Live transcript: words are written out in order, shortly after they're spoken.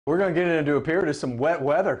We're going to get into a period of some wet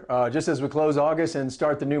weather just as we close August and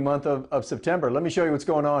start the new month of September. Let me show you what's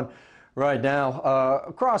going on right now.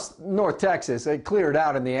 Across North Texas, it cleared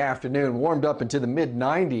out in the afternoon, warmed up into the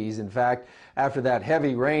mid-90s, in fact, after that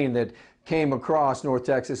heavy rain that came across North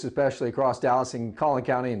Texas, especially across Dallas and Collin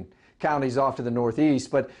County and counties off to the northeast.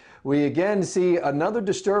 But we again see another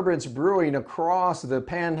disturbance brewing across the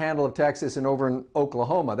panhandle of Texas and over in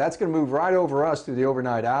Oklahoma. That's going to move right over us through the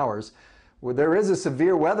overnight hours. Well, there is a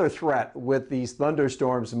severe weather threat with these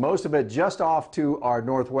thunderstorms, most of it just off to our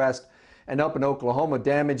northwest and up in Oklahoma,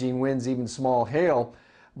 damaging winds, even small hail.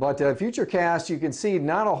 But Futurecast, you can see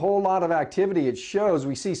not a whole lot of activity. It shows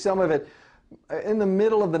we see some of it in the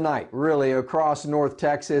middle of the night, really, across North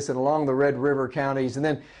Texas and along the Red River counties. And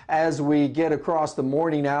then as we get across the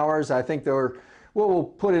morning hours, I think we'll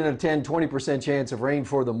put in a 10-20% chance of rain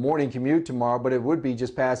for the morning commute tomorrow, but it would be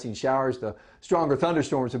just passing showers. The stronger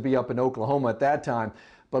thunderstorms would be up in Oklahoma at that time.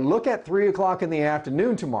 But look at 3 o'clock in the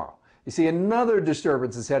afternoon tomorrow. You see another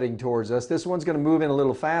disturbance is heading towards us. This one's going to move in a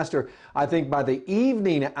little faster. I think by the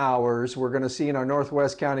evening hours, we're going to see in our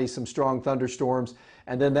northwest counties some strong thunderstorms,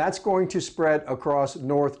 and then that's going to spread across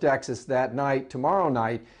North Texas that night, tomorrow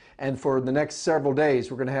night, and for the next several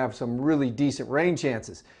days, we're going to have some really decent rain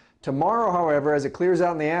chances. Tomorrow, however, as it clears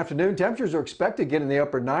out in the afternoon, temperatures are expected to get in the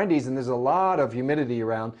upper 90s, and there's a lot of humidity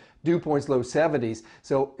around, dew points low 70s.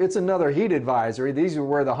 So it's another heat advisory. These are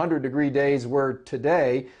where the 100-degree days were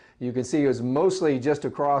today. You can see it was mostly just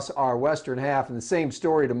across our western half, and the same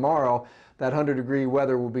story tomorrow. That 100-degree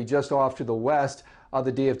weather will be just off to the west of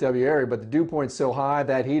the DFW area, but the dew point's so high,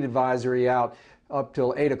 that heat advisory out up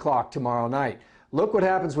till 8 o'clock tomorrow night. Look what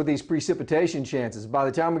happens with these precipitation chances. By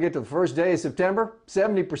the time we get to the first day of September,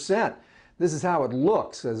 70%. This is how it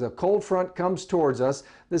looks as a cold front comes towards us.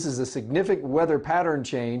 This is a significant weather pattern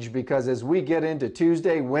change because as we get into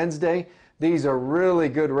Tuesday, Wednesday, these are really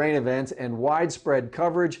good rain events and widespread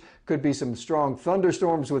coverage. Could be some strong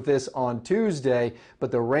thunderstorms with this on Tuesday,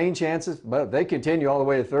 but the rain chances, they continue all the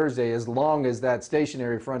way to Thursday as long as that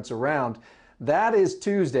stationary front's around. That is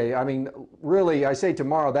Tuesday. I mean, really, I say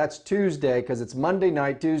tomorrow, that's Tuesday because it's Monday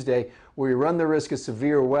night, Tuesday, where we run the risk of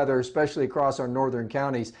severe weather, especially across our northern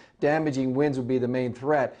counties. Damaging winds would be the main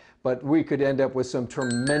threat, but we could end up with some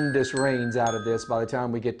tremendous rains out of this by the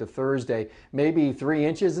time we get to Thursday, maybe 3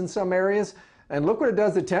 inches in some areas. And look what it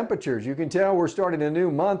does to temperatures. You can tell we're starting a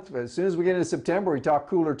new month. As soon as we get into September, we talk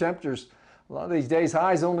cooler temperatures. A lot of these days,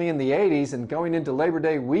 highs only in the 80s, and going into Labor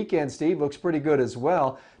Day weekend, Steve, looks pretty good as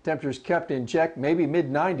well. Temperatures kept in check, maybe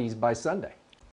mid-90s by Sunday.